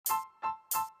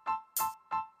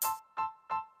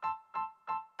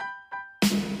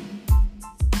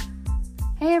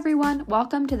everyone,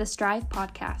 welcome to the Strive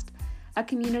Podcast, a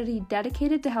community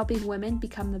dedicated to helping women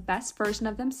become the best version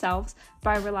of themselves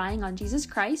by relying on Jesus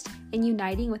Christ and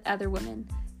uniting with other women.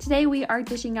 Today we are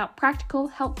dishing out practical,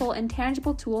 helpful, and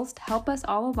tangible tools to help us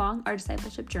all along our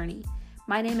discipleship journey.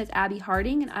 My name is Abby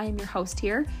Harding and I am your host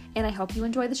here, and I hope you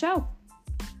enjoy the show.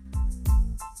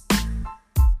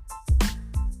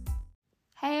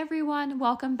 Hey everyone,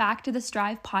 welcome back to the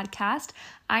Strive Podcast.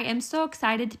 I am so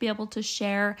excited to be able to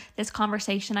share this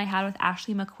conversation I had with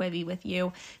Ashley McQuivey with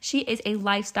you. She is a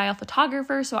lifestyle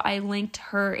photographer, so I linked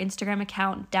her Instagram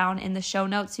account down in the show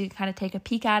notes so you can kind of take a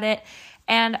peek at it.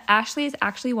 And Ashley is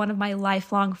actually one of my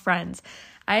lifelong friends.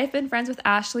 I have been friends with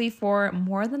Ashley for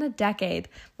more than a decade.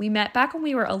 We met back when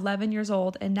we were 11 years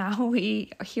old, and now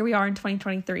here we are in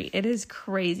 2023. It is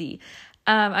crazy.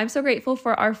 I'm so grateful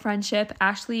for our friendship.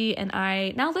 Ashley and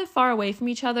I now live far away from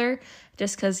each other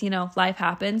just because, life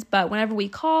happens. But whenever we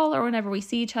call or whenever we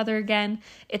see each other again,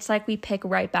 it's like we pick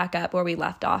right back up where we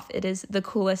left off. It is the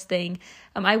coolest thing.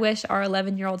 I wish our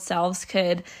 11-year-old selves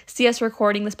could see us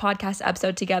recording this podcast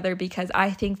episode together because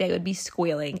I think they would be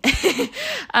squealing.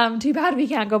 Too bad we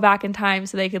can't go back in time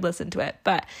so they could listen to it.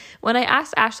 But when I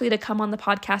asked Ashley to come on the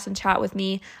podcast and chat with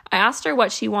me, I asked her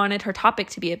what she wanted her topic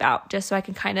to be about, just so I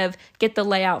can kind of get the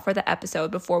layout for the episode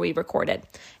before we recorded.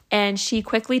 And she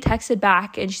quickly texted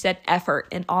back and she said effort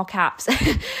in all caps.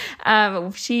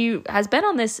 She has been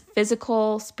on this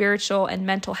physical, spiritual, and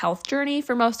mental health journey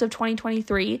for most of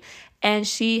 2023. And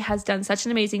she has done such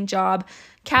an amazing job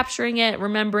capturing it,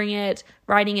 remembering it,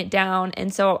 writing it down.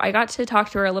 And so I got to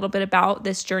talk to her a little bit about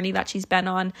this journey that she's been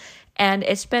on, and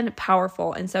it's been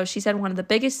powerful. And so she said one of the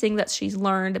biggest things that she's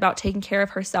learned about taking care of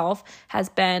herself has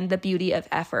been the beauty of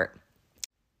effort.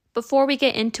 Before we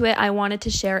get into it, I wanted to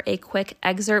share a quick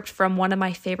excerpt from one of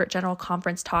my favorite General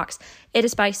Conference talks. It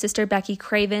is by Sister Becky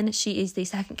Craven. She is the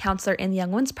second counselor in the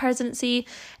Young Women's Presidency,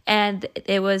 and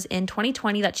it was in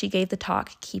 2020 that she gave the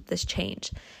talk, Keep This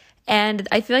Change. And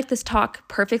I feel like this talk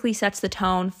perfectly sets the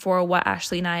tone for what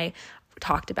Ashley and I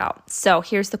talked about. So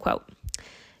here's the quote.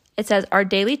 It says, "Our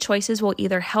daily choices will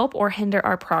either help or hinder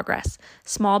our progress.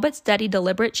 Small but steady,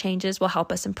 deliberate changes will help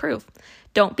us improve.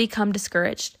 Don't become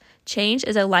discouraged. Change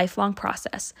is a lifelong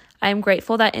process. I am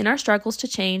grateful that in our struggles to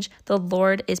change, the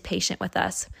Lord is patient with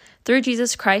us. Through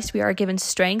Jesus Christ, we are given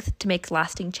strength to make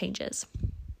lasting changes."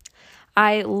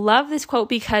 I love this quote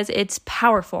because it's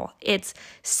powerful. It's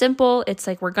simple. It's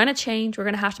like we're going to change. We're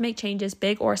going to have to make changes,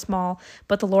 big or small,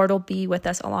 but the Lord will be with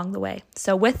us along the way.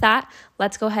 So with that,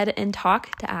 let's go ahead and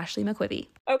talk to Ashley McQuivey.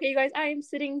 Okay, you guys, I am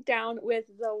sitting down with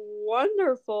the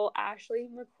wonderful Ashley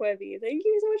McQuivey. Thank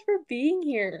you so much for being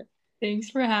here. Thanks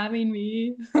for having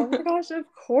me. Oh my gosh, of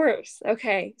course.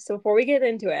 Okay, so before we get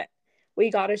into it, we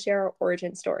got to share our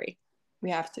origin story.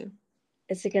 We have to.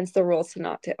 It's against the rules to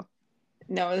not to.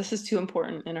 No, this is too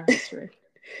important in our history.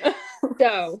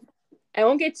 So, I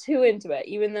won't get too into it,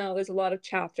 even though there's a lot of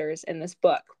chapters in this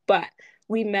book, but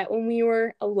we met when we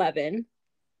were 11.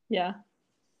 Yeah.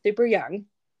 Super young.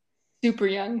 Super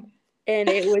young. And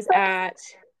it was at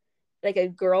like a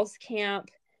girls' camp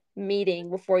meeting.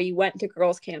 Before you went to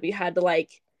girls' camp, you had to I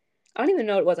don't even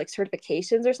know what it was, like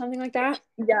certifications or something like that.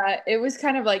 Yeah, it was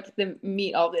kind of like the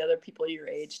meet all the other people your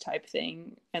age type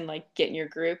thing and get in your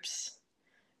groups.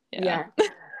 Yeah.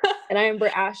 And I remember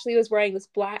Ashley was wearing this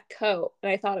black coat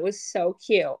and I thought it was so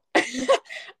cute.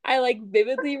 I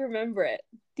vividly remember it.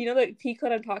 Do you know the pea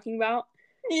coat I'm talking about?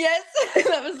 Yes.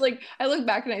 That was I look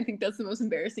back and I think that's the most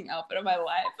embarrassing outfit of my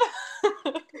life.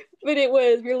 But we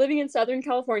were living in Southern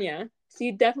California, so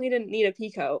you definitely didn't need a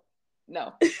pea coat.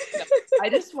 No. I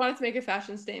just wanted to make a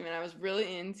fashion statement. I was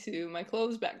really into my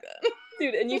clothes back then.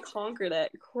 Dude, and you conquered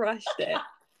it. Crushed it.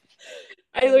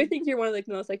 I really think you're one of the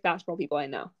most fashionable people I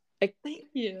know. Thank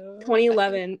you.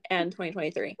 2011 and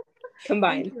 2023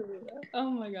 combined. Oh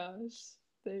my gosh.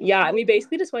 Yeah, and we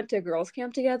basically just went to girls'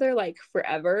 camp together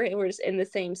forever, and we're just in the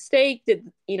same state,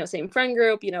 did same friend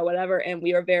group, whatever, and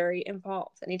we were very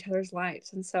involved in each other's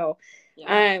lives. And so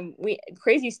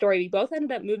crazy story, we both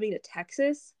ended up moving to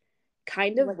Texas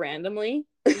kind of randomly.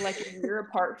 A year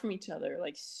apart from each other,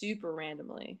 super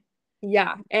randomly.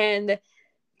 Yeah, and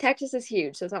Texas is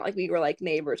huge, so it's not like we were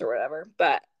neighbors or whatever,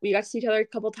 but we got to see each other a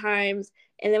couple times,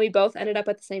 and then we both ended up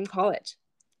at the same college.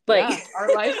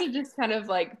 Our lives have just kind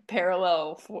of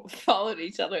parallel followed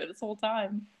each other this whole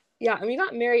time. Yeah, and we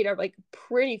got married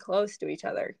pretty close to each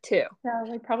other too.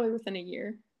 Yeah, probably within a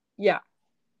year. Yeah.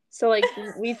 So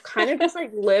we've kind of just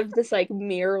lived this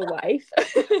mirror life.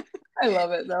 I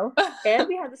love it though. And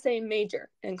we had the same major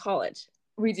in college.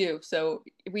 We do. So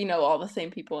we know all the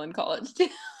same people in college too.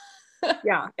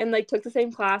 Yeah, and took the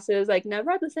same classes,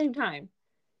 never at the same time.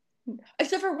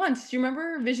 Except for once. Do you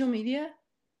remember visual media?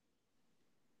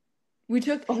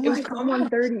 It was Prom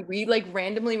 130. We like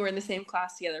randomly were in the same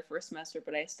class together for a semester,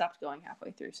 but I stopped going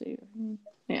halfway through. So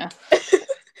yeah.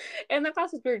 And the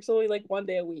classes were only like 1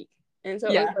 day a week. And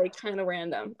so it was like kind of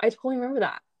random. I totally remember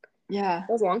that. Yeah. That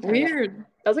was a long time Weird. ago.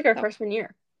 That was like our freshman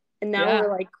year. And now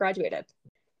we're like graduated.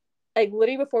 Like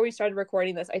literally before we started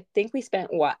recording this, I think we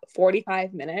spent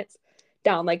 45 minutes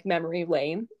down like memory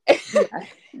lane.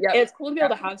 It's cool to be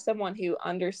able to have someone who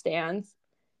understands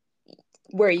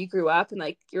where you grew up and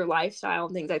like your lifestyle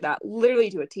and things like that, literally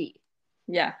to a T.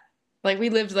 Yeah. Like we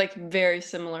lived like very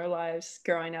similar lives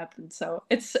growing up, and so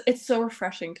it's so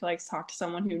refreshing to like talk to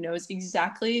someone who knows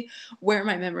exactly where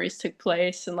my memories took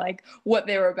place and like what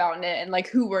they were about in it and like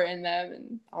who were in them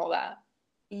and all that.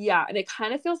 Yeah, and it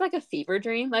kind of feels like a fever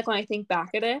dream, like when I think back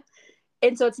at it.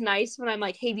 And so it's nice when I'm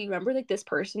like, hey, do you remember like this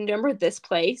person? Do you remember this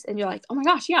place? And you're like, oh my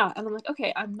gosh, yeah. And I'm like,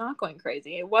 okay, I'm not going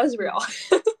crazy. It was real.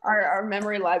 Our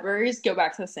memory libraries go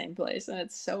back to the same place, and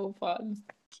it's so fun.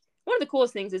 One of the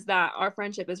coolest things is that our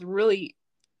friendship is really,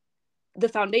 the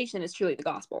foundation is truly the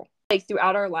gospel. Like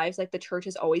throughout our lives, like the church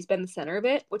has always been the center of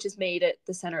it, which has made it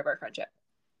the center of our friendship.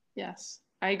 Yes,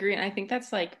 I agree. And I think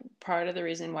that's like part of the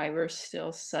reason why we're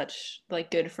still such like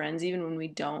good friends, even when we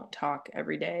don't talk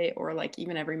every day or like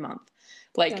even every month.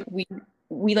 Like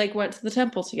we like went to the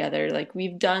temple together. Like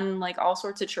we've done like all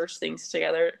sorts of church things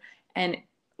together. And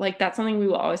like that's something we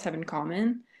will always have in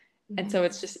common. And so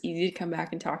it's just easy to come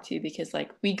back and talk to you because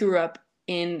like we grew up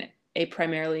in a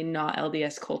primarily not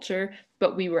LDS culture,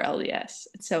 but we were LDS.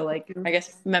 So like I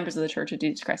guess members of the Church of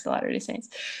Jesus Christ of Latter-day Saints.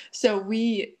 So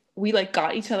we like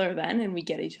got each other then and we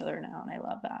get each other now, and I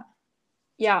love that.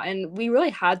 Yeah, and we really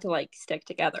had to like stick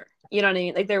together. You know what I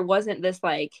mean? Like there wasn't this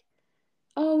like,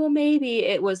 oh well maybe.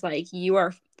 It was like you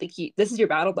are like this is your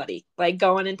battle buddy. Like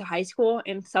going into high school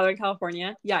in Southern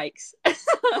California, yikes.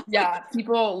 Yeah,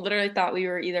 people literally thought we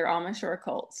were either Amish or a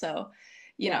cult. So,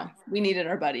 you know, we needed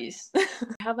our buddies. I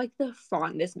have like the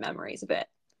fondest memories of it.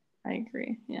 I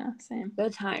agree. Yeah, same.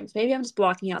 Good times. Maybe I'm just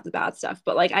blocking out the bad stuff,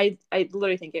 but like I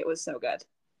literally think it was so good.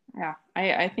 Yeah,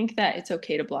 I think that it's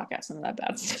okay to block out some of that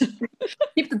bad stuff.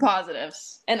 Keep the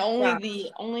positives and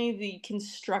only the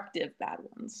constructive bad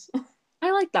ones.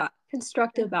 I like that.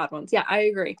 Constructive bad ones. Yeah, I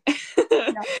agree.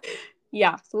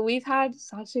 Yeah, so we've had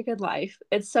such a good life.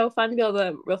 It's so fun to be able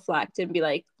to reflect and be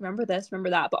like, remember this, remember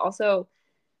that. But also,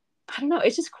 I don't know,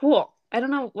 it's just cool. I don't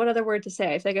know what other word to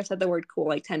say. I think I've said the word cool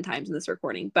like 10 times in this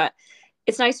recording, but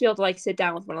it's nice to be able to like sit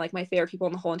down with one of like my favorite people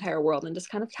in the whole entire world and just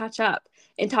kind of catch up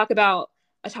and talk about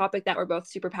a topic that we're both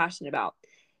super passionate about.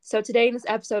 So today in this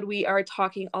episode, we are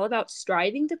talking all about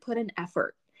striving to put in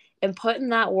effort and put in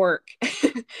that work.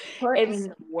 Put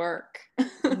in work.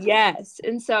 Yes.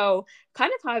 And so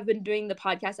kind of how I've been doing the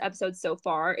podcast episodes so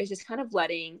far is just kind of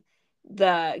letting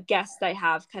the guests I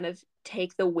have kind of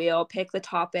take the wheel, pick the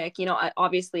topic. You know,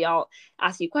 obviously I'll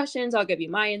ask you questions, I'll give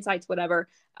you my insights, whatever.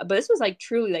 But this was like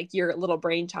truly like your little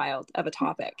brainchild of a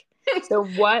topic. So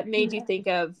what made you think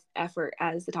of effort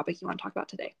as the topic you want to talk about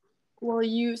today? Well,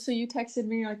 you texted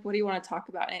me like, what do you want to talk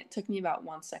about? And it took me about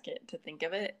 1 second to think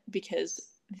of it because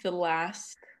the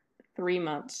last 3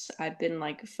 months I've been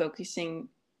like focusing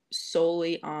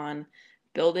solely on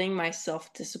building my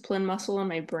self-discipline muscle in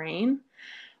my brain,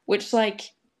 which like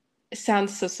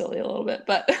sounds so silly a little bit,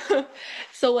 but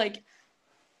so like,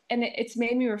 and it's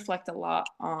made me reflect a lot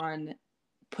on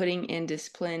putting in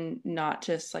discipline, not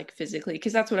just like physically,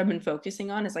 because that's what I've been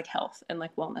focusing on is like health and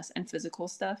like wellness and physical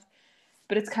stuff.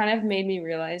 But it's kind of made me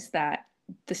realize that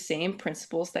the same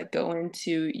principles that go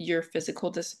into your physical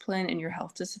discipline and your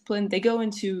health discipline, they go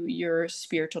into your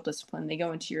spiritual discipline. They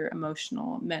go into your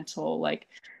emotional, mental, like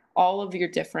all of your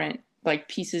different like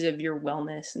pieces of your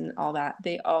wellness and all that.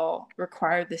 They all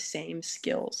require the same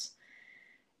skills.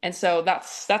 And so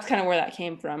that's kind of where that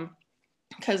came from.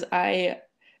 Because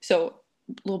so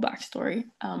little backstory.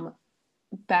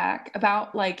 Back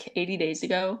about like 80 days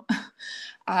ago,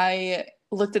 I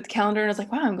looked at the calendar and I was like,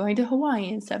 wow, I'm going to Hawaii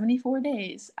in 74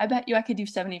 days. I bet you I could do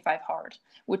 75 hard,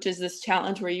 which is this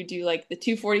challenge where you do like the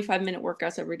 2 45-minute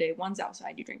workouts every day. One's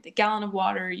outside. You drink the gallon of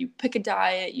water, you pick a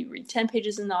diet, you read 10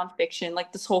 pages of nonfiction,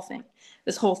 like this whole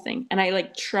thing. And I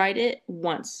like tried it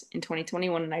once in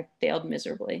 2021 and I failed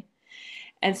miserably.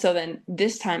 And so then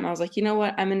this time I was like, you know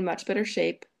what? I'm in much better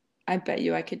shape. I bet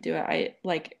you I could do it. I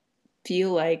like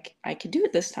feel like I could do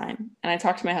it this time. And I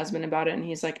talked to my husband about it and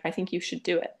he's like, I think you should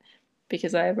do it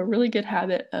because I have a really good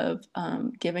habit of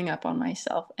giving up on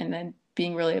myself and then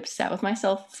being really upset with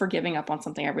myself for giving up on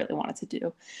something I really wanted to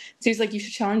do. So he's like, you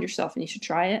should challenge yourself and you should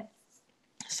try it.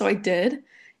 So I did.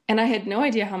 And I had no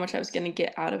idea how much I was going to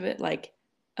get out of it, like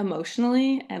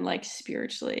emotionally and like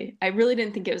spiritually. I really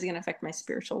didn't think it was going to affect my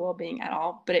spiritual well-being at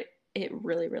all, but it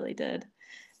really, really did.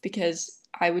 because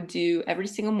I would do every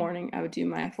single morning, I would do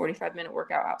my 45-minute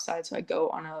workout outside. So I go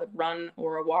on a run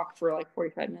or a walk for like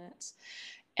 45 minutes.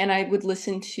 And I would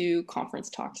listen to conference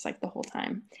talks like the whole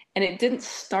time. And it didn't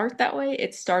start that way.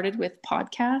 It started with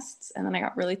podcasts. And then I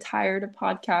got really tired of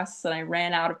podcasts and I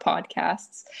ran out of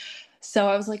podcasts. So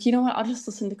I was like, you know what? I'll just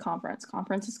listen to conference.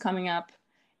 Conference is coming up.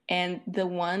 And the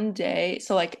one day,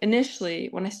 so like initially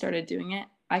when I started doing it,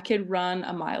 I could run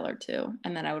a mile or two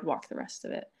and then I would walk the rest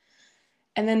of it.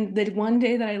 And then the one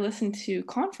day that I listened to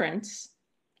conference,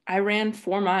 I ran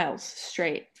 4 miles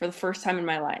straight for the first time in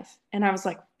my life. And I was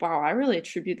like, wow, I really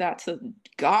attribute that to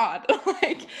God.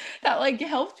 Like that like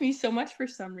helped me so much for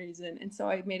some reason. And so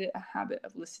I made it a habit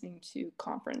of listening to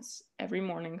conference every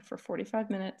morning for 45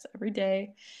 minutes every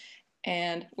day,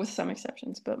 and with some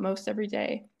exceptions, but most every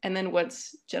day. And then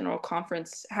once general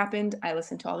conference happened, I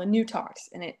listened to all the new talks,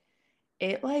 and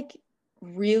it like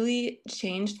really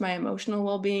changed my emotional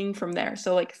well-being from there.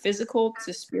 So like physical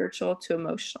to spiritual to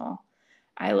emotional.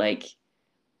 I like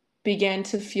began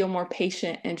to feel more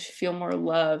patient and to feel more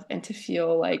love and to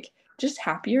feel like just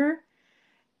happier.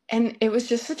 And it was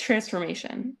just a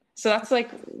transformation. So that's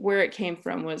like where it came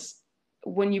from, was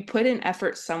when you put in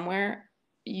effort somewhere,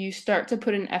 you start to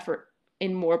put in effort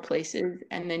in more places,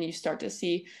 and then you start to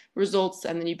see results,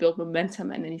 and then you build momentum,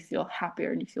 and then you feel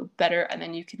happier and you feel better, and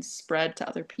then you can spread to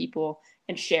other people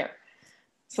and share.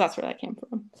 So that's where that came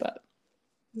from. But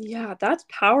yeah, that's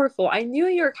powerful. I knew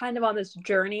you were kind of on this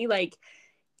journey, like,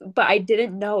 but I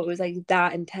didn't know it was like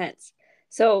that intense.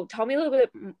 So tell me a little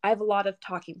bit. I have a lot of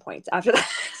talking points after that.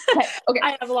 okay.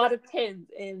 I have a lot of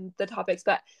pins in the topics.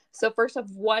 But so first off,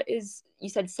 what is, you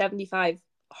said 75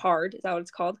 hard? Is that what it's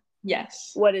called?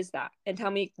 Yes. What is that? And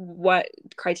tell me what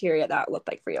criteria that looked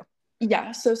like for you.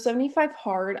 Yeah, so 75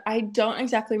 hard. I don't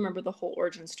exactly remember the whole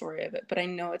origin story of it, but I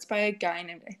know it's by a guy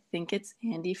named, I think it's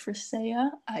Andy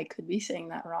Frisella. I could be saying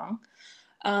that wrong.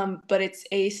 But it's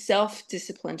a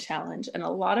self-discipline challenge, and a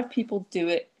lot of people do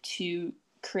it to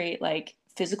create like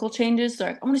physical changes. They're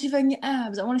like, I want to see if I can get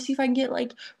abs. I want to see if I can get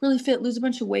like really fit, lose a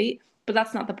bunch of weight. But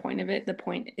that's not the point of it. The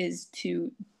point is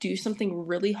to do something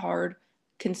really hard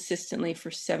consistently for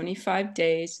 75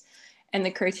 days. And the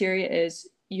criteria is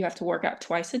you have to work out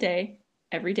twice a day,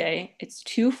 every day. It's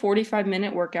 2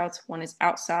 45-minute workouts. One is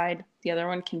outside, the other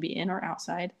one can be in or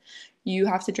outside. You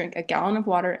have to drink a gallon of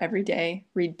water every day,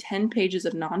 read 10 pages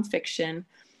of nonfiction,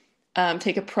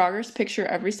 take a progress picture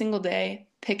every single day,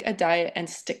 pick a diet and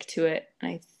stick to it.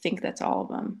 And I think that's all of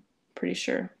them, pretty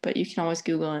sure. But you can always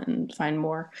Google it and find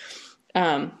more.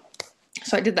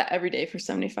 So I did that every day for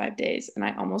 75 days, and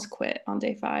I almost quit on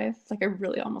day 5. Like I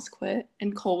really almost quit.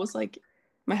 And Cole was like,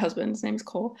 my husband's name is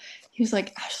Cole. He was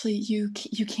like, Ashley, you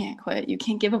can't quit. You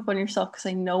can't give up on yourself, because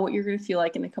I know what you're going to feel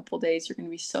like in a couple of days. You're going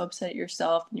to be so upset at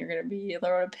yourself, and you're going to be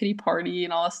throwing a pity party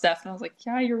and all this stuff. And I was like,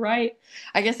 yeah, you're right.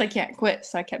 I guess I can't quit.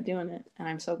 So I kept doing it, and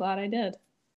I'm so glad I did.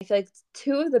 I feel like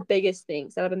 2 of the biggest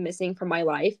things that I've been missing from my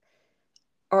life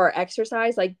are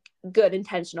exercise, like good,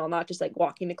 intentional, not just like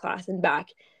walking to class and back.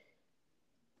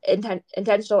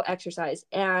 Intentional exercise,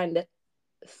 and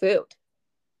food.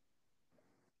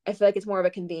 I feel like it's more of a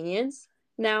convenience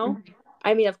now. Mm-hmm.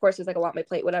 I mean, of course, there's like a lot on my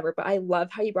plate, whatever, but I love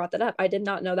how you brought that up. I did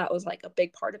not know that was like a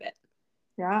big part of it.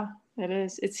 Yeah, it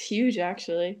is. It's huge,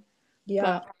 actually.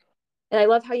 Yeah. And I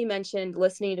love how you mentioned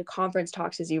listening to conference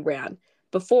talks as you ran.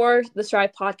 Before the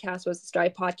Strive podcast was the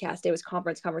Strive podcast, it was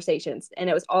conference conversations, and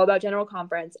it was all about general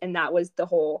conference, and that was the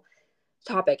whole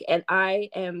topic. And I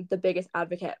am the biggest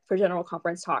advocate for general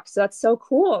conference talks. So that's so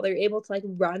cool. They're able to like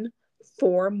run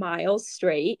 4 miles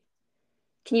straight.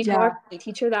 Can you tell our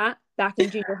teacher that back in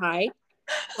junior high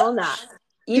on that?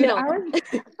 Email.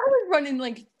 Dude, I was running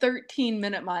like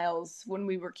 13-minute miles when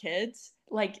we were kids.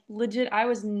 Like legit, I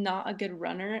was not a good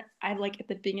runner. I like at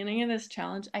the beginning of this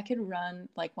challenge, I could run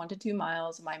like 1 to 2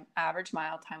 miles. My average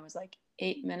mile time was like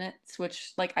 8 minutes,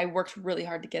 which like I worked really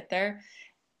hard to get there.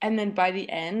 And then by the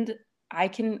end, I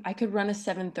could run a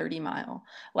 7:30 mile.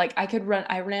 Like I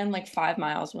ran like 5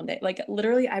 miles one day. Like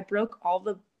literally I broke all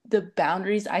the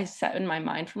boundaries I set in my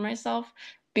mind for myself,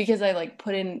 because I like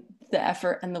put in the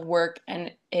effort and the work,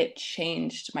 and it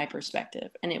changed my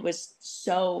perspective, and it was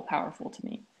so powerful to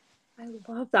me. I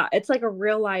love that. It's like a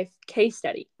real life case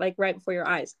study, like right before your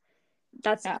eyes.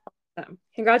 That's awesome.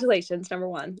 Congratulations, number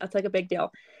 1. That's like a big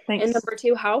deal. Thanks. And number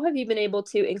 2, how have you been able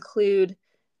to include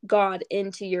God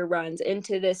into your runs,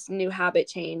 into this new habit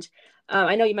change?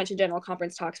 I know you mentioned general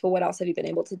conference talks, but what else have you been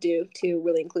able to do to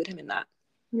really include him in that?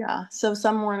 Yeah. So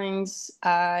some mornings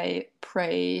I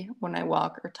pray when I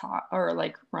walk or talk or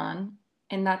like run,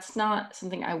 And that's not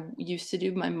something I used to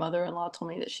do. My mother-in-law told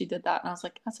me that she did that, and I was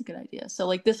like, that's a good idea. So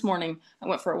like this morning I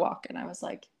went for a walk, and I was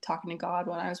like talking to God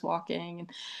when I was walking,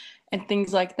 and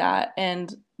things like that,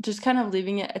 and just kind of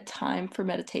leaving it a time for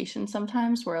meditation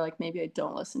sometimes where like maybe I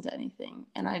don't listen to anything,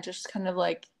 and I just kind of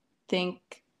like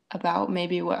think about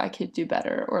maybe what I could do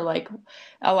better, or like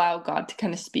allow God to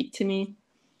kind of speak to me.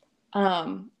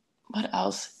 What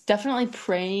else? Definitely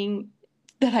praying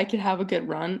that I could have a good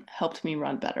run helped me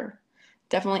run better.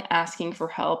 Definitely asking for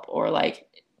help, or like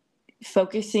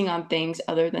focusing on things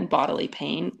other than bodily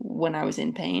pain when I was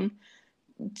in pain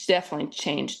definitely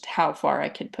changed how far I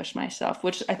could push myself,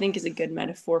 which I think is a good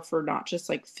metaphor for not just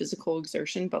like physical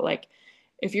exertion, but like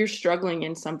if you're struggling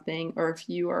in something, or if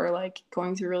you are like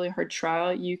going through a really hard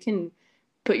trial, you can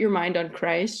put your mind on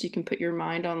Christ. You can put your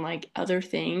mind on like other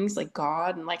things like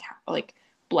God and like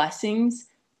blessings,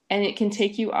 and it can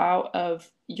take you out of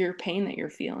your pain that you're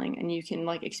feeling, and you can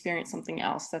like experience something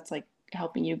else that's like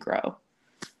helping you grow.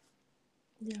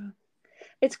 Yeah.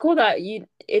 It's cool that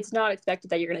it's not expected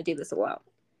that you're going to do this alone.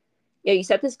 Yeah, you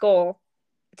set this goal.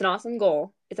 It's an awesome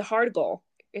goal. It's a hard goal.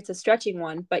 It's a stretching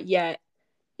one, but yet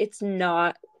it's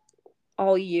not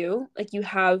all you. Like, you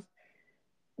have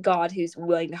God who's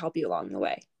willing to help you along the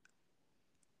way.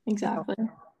 Exactly.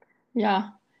 Yeah.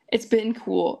 It's been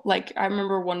cool. Like, I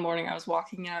remember one morning I was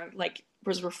walking and I like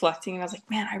was reflecting, and I was like,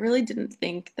 man, I really didn't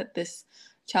think that this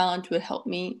challenge would help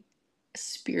me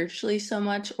spiritually so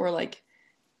much, or like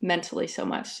mentally so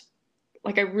much.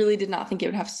 Like, I really did not think it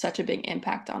would have such a big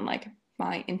impact on like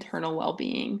my internal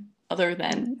well-being other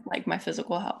than like my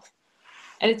physical health.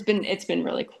 And it's been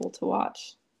really cool to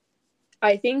watch.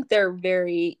 I think they're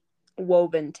very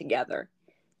woven together.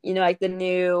 You know, like the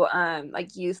new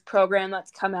like youth program that's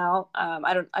come out.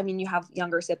 I mean, you have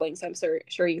younger siblings, so I'm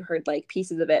sure you heard like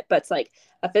pieces of it, but it's like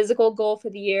a physical goal for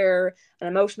the year, an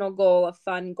emotional goal, a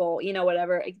fun goal, you know,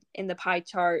 whatever in the pie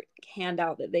chart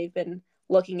handout that they've been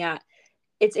looking at.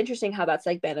 It's interesting how that's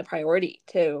like been a priority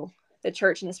to the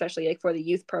church, and especially like for the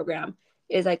youth program,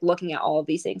 is like looking at all of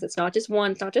these things. It's not just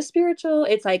one, it's not just spiritual,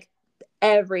 it's like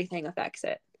everything affects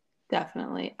it.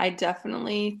 Definitely. I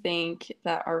definitely think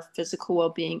that our physical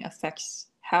well-being affects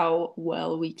how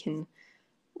well we can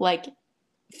like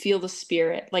feel the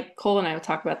spirit. Like Cole and I would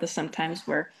talk about this sometimes,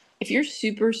 where if you're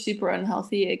super, super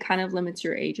unhealthy, it kind of limits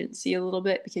your agency a little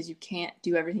bit because you can't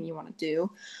do everything you want to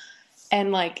do.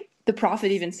 And like the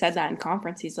prophet even said that in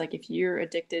conference. He's like, if you're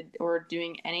addicted or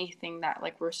doing anything that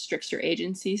like restricts your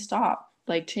agency, stop,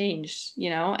 like change, you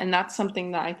know? And that's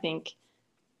something that I think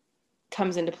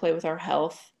comes into play with our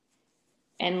health.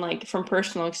 And like from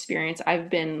personal experience, I've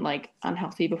been like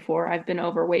unhealthy before. I've been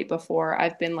overweight before.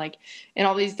 I've been like in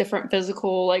all these different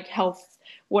physical, like health,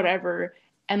 whatever.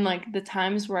 And like the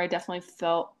times where I definitely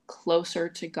felt closer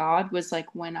to God was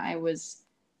like when I was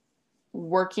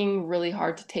working really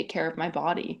hard to take care of my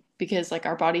body, because like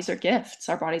our bodies are gifts.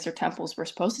 Our bodies are temples. We're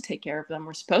supposed to take care of them.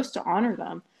 We're supposed to honor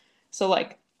them. So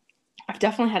like I've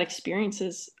definitely had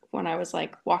experiences when I was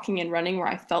like walking and running where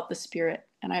I felt the spirit,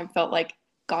 and I felt like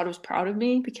God was proud of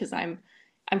me because I'm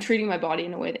treating my body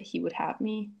in a way that he would have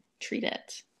me treat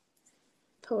it.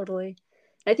 Totally.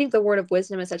 I think the word of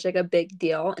wisdom is such like a big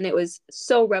deal, and it was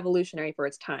so revolutionary for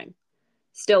its time.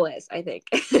 Still is, I think.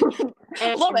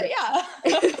 Love it, yeah.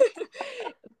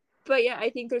 But yeah, I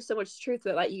think there's so much truth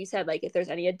to it. Like you said, like if there's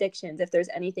any addictions, if there's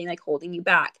anything like holding you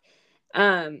back,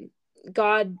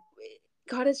 God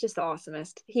is just the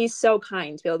awesomest. He's so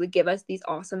kind to be able to give us these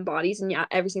awesome bodies, and yeah,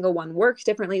 every single one works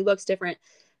differently, looks different,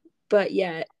 but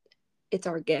yet it's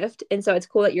our gift. And so it's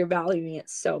cool that you're valuing it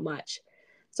so much.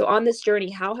 So on this journey,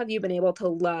 how have you been able to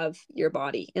love your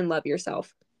body and love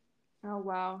yourself? Oh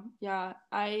wow. Yeah.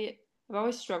 I've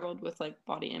always struggled with like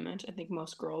body image. I think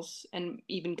most girls and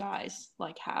even guys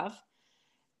like have.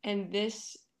 And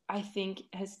this I think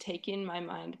has taken my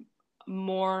mind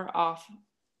more off,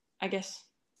 I guess,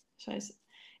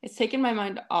 it's taken my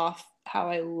mind off how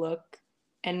I look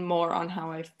and more on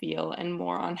how I feel and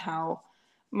more on how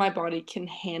my body can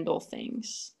handle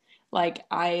things. Like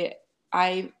I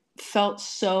felt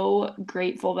so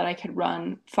grateful that I could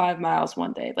run 5 miles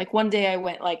one day. Like one day I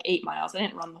went like 8 miles. I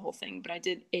didn't run the whole thing, but I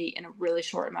did 8 in a really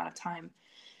short amount of time.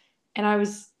 And I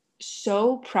was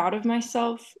so proud of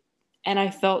myself, and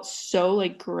I felt so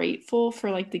like grateful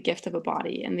for like the gift of a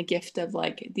body and the gift of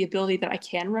like the ability that I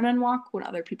can run and walk when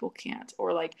other people can't,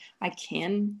 or like I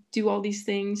can do all these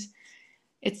things.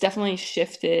 It's definitely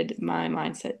shifted my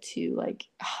mindset to like,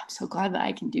 oh, I'm so glad that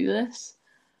I can do this.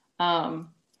 And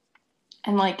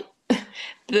like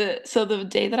the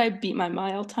day that I beat my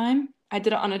mile time, I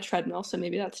did it on a treadmill, so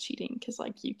maybe that's cheating because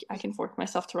like I can force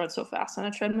myself to run so fast on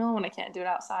a treadmill when I can't do it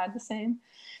outside the same.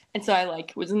 And so I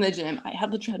like was in the gym. I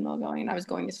had the treadmill going and I was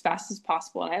going as fast as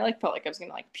possible. And I like felt like I was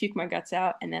gonna like puke my guts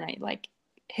out. And then I like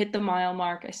hit the mile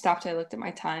mark. I stopped. I looked at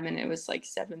my time and it was like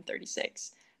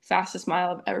 7:36, fastest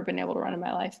mile I've ever been able to run in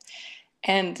my life.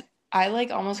 And I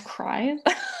like almost cried,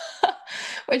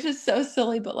 which is so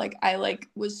silly, but like I like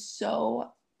was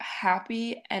so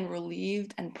happy and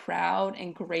relieved and proud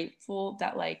and grateful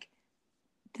that like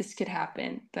this could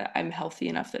happen, that I'm healthy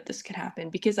enough that this could happen,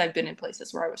 because I've been in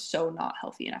places where I was so not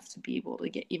healthy enough to be able to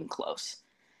get even close.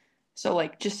 So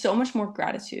like just so much more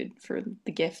gratitude for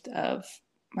the gift of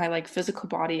my like physical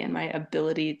body and my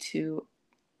ability to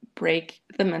break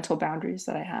the mental boundaries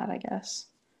that I had, I guess.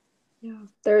 Yeah,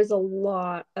 there's a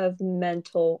lot of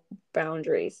mental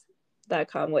boundaries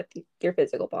that come with your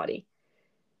physical body.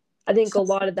 I think a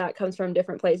lot of that comes from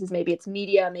different places. Maybe it's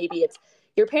media, maybe it's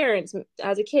your parents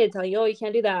as a kid telling you, oh, you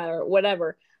can't do that or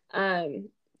whatever.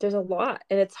 There's a lot,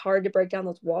 and it's hard to break down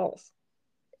those walls.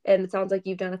 And it sounds like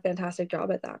you've done a fantastic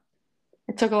job at that.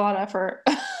 It took a lot of effort.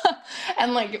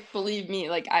 And like, believe me,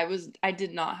 like I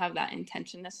did not have that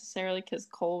intention necessarily, because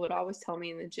Cole would always tell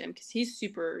me in the gym, because he's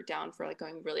super down for like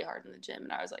going really hard in the gym.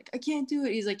 And I was like, I can't do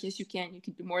it. He's like, yes, you can. You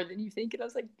can do more than you think. And I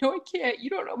was like, no, I can't. You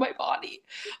don't know my body.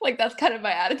 Like, that's kind of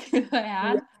my attitude that I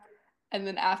had. Yeah. And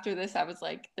then after this, I was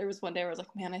like, there was one day where I was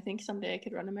like, man, I think someday I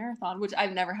could run a marathon, which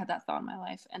I've never had that thought in my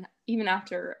life. And even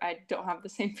after, I don't have the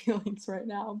same feelings right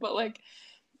now. But like,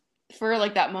 for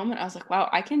like that moment, I was like, wow,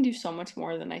 I can do so much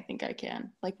more than I think I can.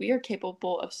 Like, we are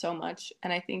capable of so much.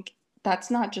 And I think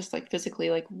that's not just like physically,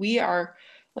 like we are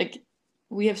like,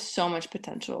 we have so much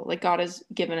potential. Like, God has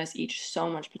given us each so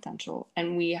much potential,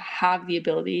 and we have the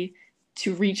ability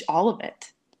to reach all of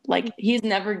it. Like, he's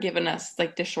never given us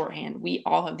like the shorthand. We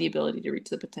all have the ability to reach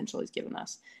the potential he's given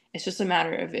us. It's just a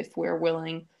matter of if we're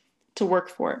willing to work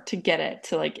for it, to get it,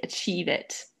 to like achieve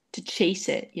it, to chase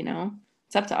it, you know?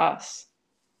 It's up to us.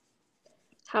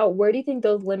 Where do you think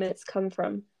those limits come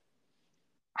from?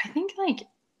 I think like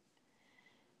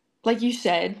you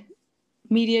said,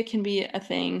 media can be a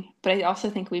thing, but I also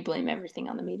think we blame everything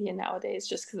on the media nowadays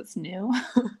just because it's new.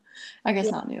 I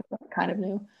guess not new, but kind of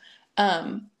new.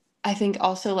 I think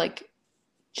also like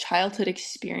childhood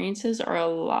experiences are a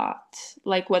lot,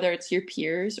 like whether it's your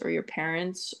peers or your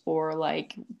parents or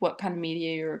like what kind of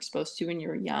media you're exposed to when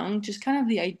you're young, just kind of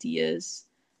the ideas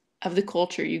of the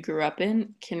culture you grew up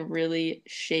in can really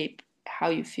shape how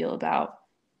you feel about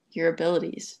your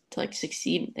abilities to like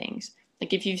succeed in things.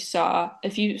 Like if you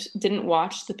didn't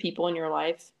watch the people in your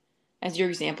life as your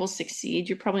examples succeed,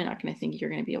 you're probably not going to think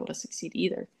you're going to be able to succeed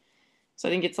either. So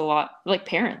I think it's a lot like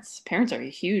parents. Parents are a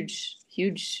huge,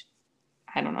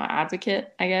 I don't know,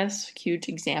 advocate, I guess, huge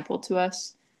example to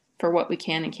us for what we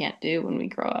can and can't do when we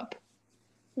grow up.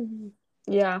 Mm-hmm.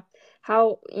 Yeah.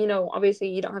 How, obviously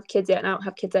you don't have kids yet, and I don't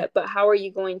have kids yet, but how are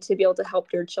you going to be able to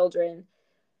help your children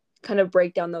kind of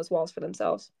break down those walls for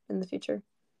themselves in the future?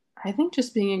 I think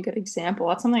just being a good example.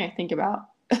 That's something I think about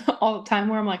all the time,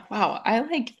 where I'm like, wow, I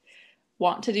like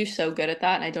want to do so good at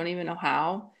that, and I don't even know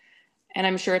how. And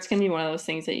I'm sure it's going to be one of those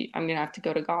things that I'm going to have to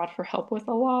go to God for help with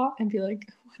a lot and be like,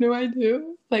 what do I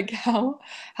do? Like, how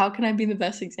can I be the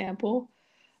best example?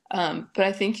 But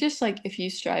I think just like if you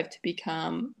strive to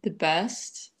become the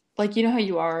best, like, you know how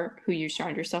you are who you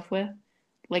surround yourself with?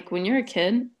 Like when you're a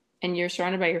kid and you're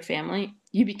surrounded by your family,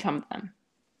 you become them.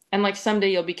 And like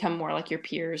someday you'll become more like your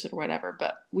peers or whatever.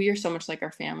 But we are so much like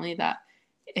our family that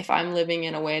if I'm living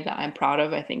in a way that I'm proud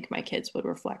of, I think my kids would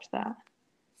reflect that.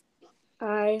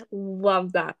 I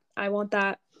love that. I want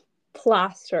that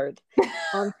plastered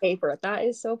on paper. That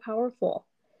is so powerful.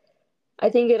 I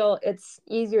think it's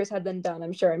easier said than done.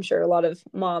 I'm sure a lot of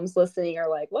moms listening are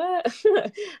like, what?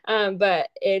 But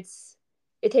it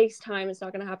takes time. It's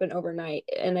not going to happen overnight.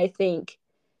 And I think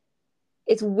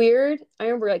it's weird. I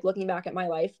remember like looking back at my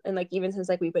life, and like even since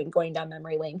like we've been going down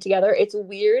memory lane together, it's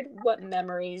weird what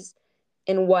memories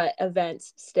and what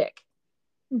events stick.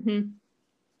 Mm-hmm.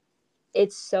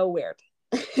 It's so weird.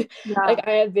 Yeah. Like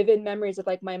I have vivid memories of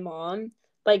like my mom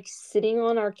like sitting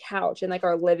on our couch in like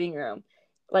our living room,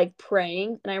 like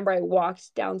praying. And I remember I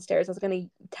walked downstairs. I was gonna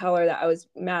tell her that I was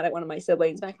mad at one of my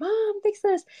siblings. I'm like, Mom, fix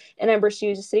this. And I remember she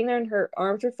was just sitting there and her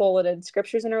arms were folded,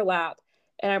 scriptures in her lap.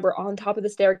 And I remember on top of the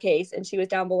staircase and she was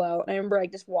down below. And I remember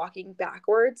like just walking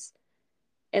backwards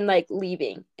and like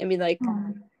leaving and being like,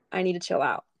 I need to chill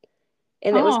out.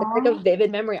 And it was like a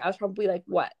vivid memory. I was probably like,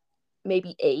 what,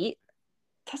 maybe 8?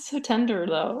 That's so tender,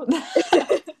 though. That's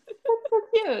so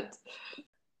cute.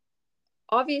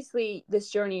 Obviously,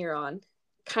 this journey you're on,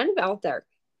 kind of out there.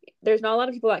 there's not a lot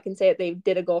of people that can say that they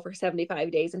did a goal for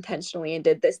 75 days intentionally and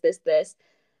did this.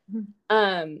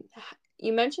 Mm-hmm.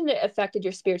 You mentioned it affected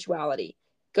your spirituality.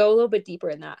 Go a little bit deeper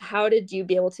in that. How did you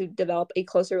be able to develop a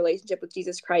closer relationship with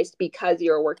Jesus Christ because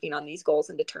you were working on these goals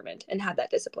and determined and had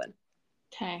that discipline?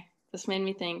 Okay, this made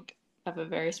me think of a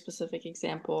very specific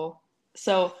example.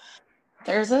 So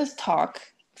there's this talk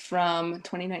from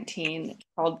 2019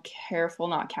 called Careful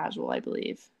Not Casual, I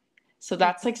believe. So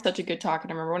that's like such a good talk.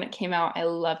 And I remember when it came out, I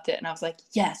loved it. And I was like,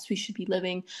 yes, we should be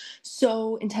living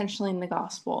so intentionally in the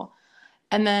gospel.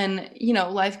 And then, you know,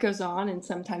 life goes on and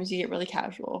sometimes you get really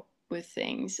casual with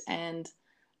things. And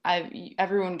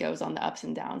everyone goes on the ups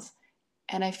and downs.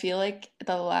 And I feel like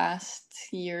the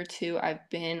last year or two, I've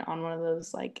been on one of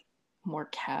those like more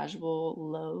casual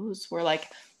lows where like,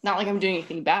 not like I'm doing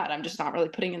anything bad. I'm just not really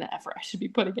putting in the effort I should be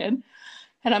putting in.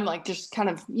 And I'm like, just kind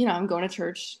of, you know, I'm going to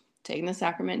church, taking the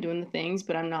sacrament, doing the things,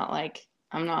 but I'm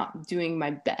not doing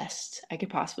my best I could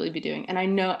possibly be doing. And I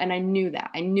knew that.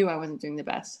 I knew I wasn't doing the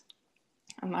best.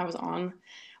 And I was on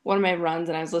one of my runs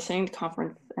and I was listening to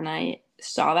conference and I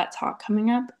saw that talk coming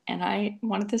up and I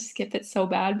wanted to skip it so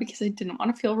bad because I didn't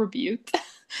want to feel rebuked.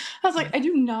 I was like, I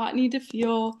do not need to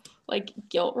feel like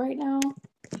guilt right now.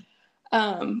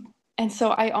 And so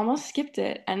I almost skipped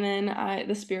it. And then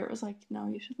the Spirit was like, no,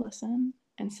 you should listen.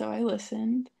 And so I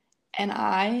listened and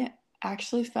I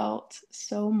actually felt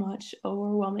so much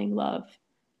overwhelming love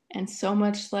and so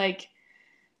much like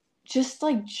just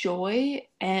like joy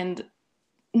and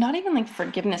not even like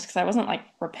forgiveness because I wasn't like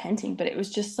repenting, but it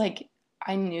was just like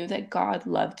I knew that God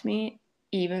loved me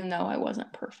even though I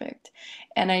wasn't perfect.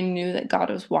 And I knew that God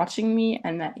was watching me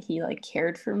and that he like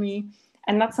cared for me.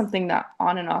 And that's something that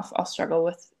on and off I'll struggle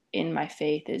with in my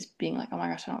faith is being like, oh my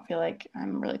gosh, I don't feel like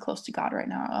I'm really close to God right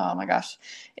now. Oh my gosh,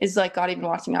 is like God even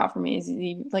watching out for me? Is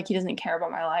he like he doesn't care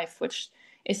about my life, which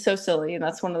is so silly. And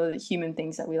that's one of the human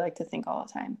things that we like to think all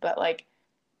the time. But like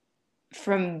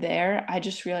from there, I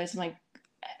just realized I'm like,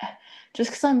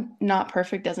 just because I'm not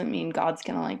perfect doesn't mean God's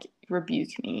gonna like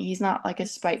rebuke me. He's not like a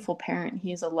spiteful parent.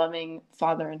 He's a loving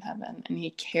Father in heaven and he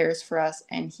cares for us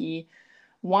and he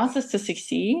wants us to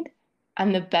succeed.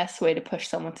 And the best way to push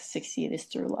someone to succeed is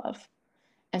through love.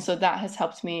 And so that has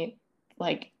helped me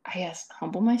like, I guess,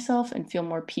 humble myself and feel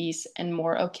more peace and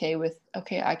more okay with,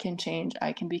 okay, I can change,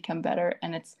 I can become better.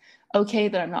 And it's okay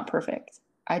that I'm not perfect.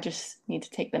 I just need to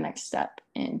take the next step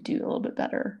and do a little bit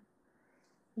better.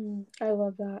 I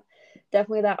love that.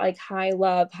 Definitely that like high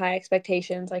love, high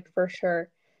expectations, like for sure.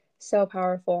 So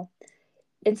powerful.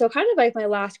 And so kind of like my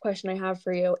last question I have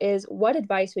for you is what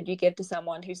advice would you give to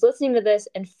someone who's listening to this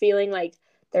and feeling like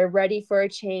they're ready for a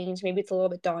change? Maybe it's a little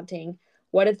bit daunting.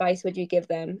 What advice would you give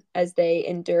them as they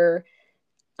endure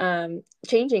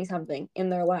changing something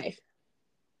in their life?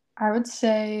 I would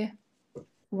say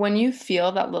when you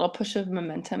feel that little push of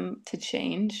momentum to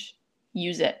change,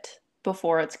 use it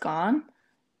before it's gone.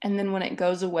 And then when it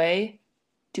goes away,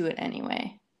 do it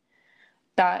anyway.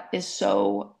 That is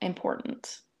so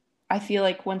important. I feel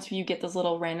like once you get those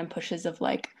little random pushes of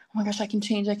like, oh my gosh, I can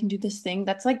change, I can do this thing,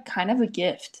 that's like kind of a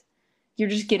gift. You're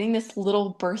just getting this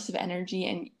little burst of energy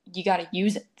and you got to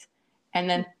use it. And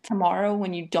then tomorrow,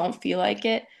 when you don't feel like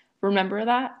it, remember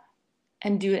that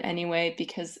and do it anyway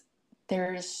because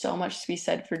there is so much to be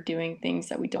said for doing things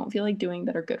that we don't feel like doing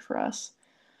that are good for us.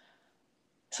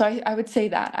 So I would say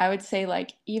that. I would say,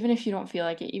 like, even if you don't feel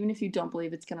like it, even if you don't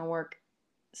believe it's going to work,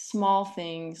 small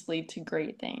things lead to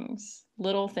great things.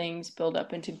 Little things build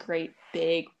up into great,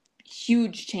 big,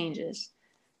 huge changes.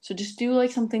 So just do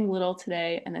like something little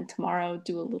today and then tomorrow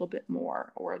do a little bit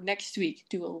more or next week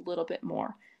do a little bit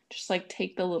more. Just like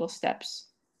take the little steps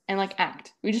and like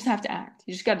act. We just have to act.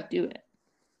 You just got to do it.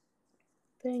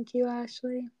 Thank you,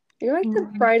 Ashley. You're like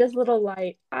the brightest little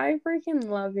light. I freaking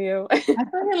love you. I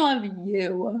freaking love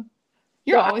you.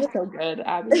 You're always so good,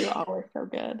 Abby. You're always so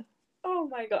good. Oh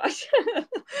my gosh.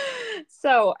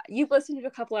 So you've listened to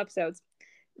a couple episodes.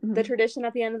 Mm-hmm. The tradition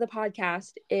at the end of the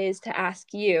podcast is to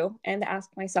ask you and to ask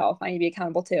myself, I need to be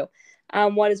accountable too.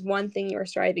 What is one thing you're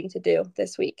striving to do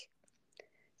this week?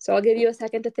 So I'll give you a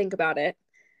second to think about it.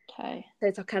 Okay.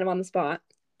 It's kind of on the spot.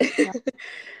 Yeah.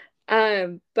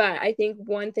 But I think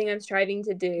one thing I'm striving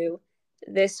to do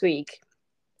this week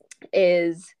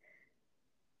is,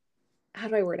 how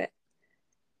do I word it?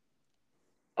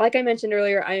 Like I mentioned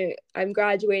earlier, I'm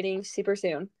graduating super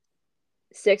soon.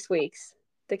 6 weeks.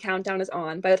 The countdown is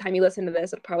on. By the time you listen to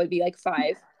this, it'll probably be like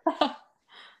 5.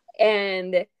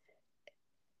 And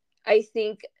I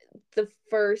think the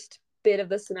first bit of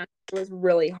the semester was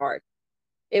really hard.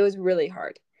 It was really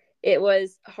hard. It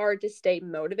was hard to stay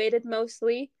motivated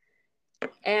mostly.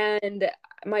 And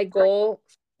my goal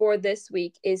for this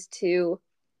week is to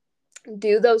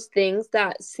do those things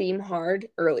that seem hard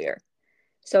earlier.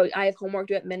 So I have homework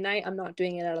due at midnight. I'm not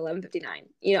doing it at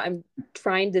 11:59. I'm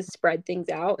trying to spread things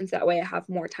out, and so that way I have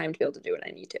more time to be able to do what I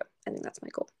need to. I think that's my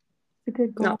goal. It's a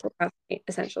good goal. Not procrastinate,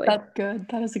 essentially. That's good.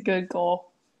 That is a good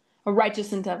goal. A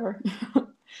righteous endeavor.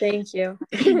 Thank you.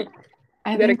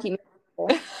 I better keep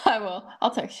me. I will.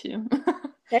 I'll text you.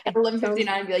 Hey, at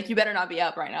 11:59, be like, you better not be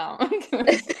up right now.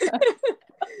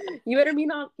 You better be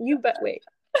not. Wait.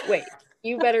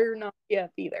 You better not be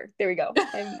up either. There we go.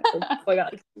 Oh my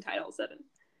God, title 7.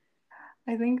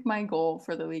 I think my goal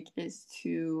for the week is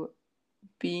to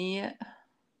be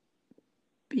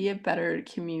a better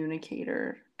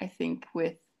communicator. I think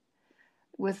with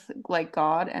like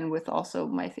God and with also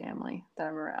my family that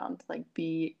I'm around. Like,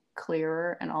 be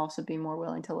clearer and also be more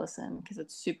willing to listen, because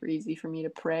it's super easy for me to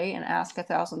pray and ask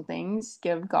 1,000 things,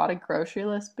 give God a grocery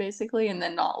list basically, and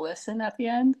then not listen at the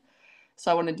end.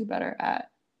 So I want to do better at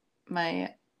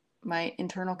my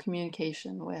internal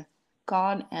communication with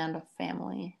God and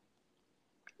family.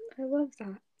 I love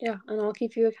that. Yeah, and I'll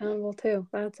keep you accountable too.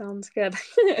 That sounds good.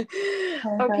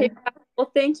 Okay.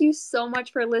 Well, thank you so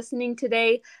much for listening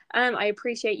today. I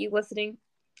appreciate you listening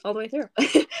all the way through.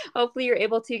 Hopefully you're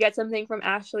able to get something from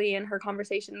Ashley and her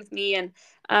conversation with me.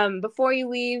 And before you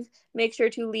leave, make sure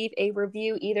to leave a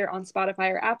review either on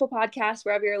Spotify or Apple Podcasts,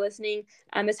 wherever you're listening.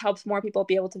 This helps more people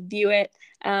be able to view it.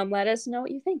 Let us know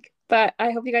what you think. But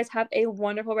I hope you guys have a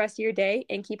wonderful rest of your day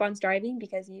and keep on striving,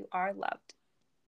 because you are loved.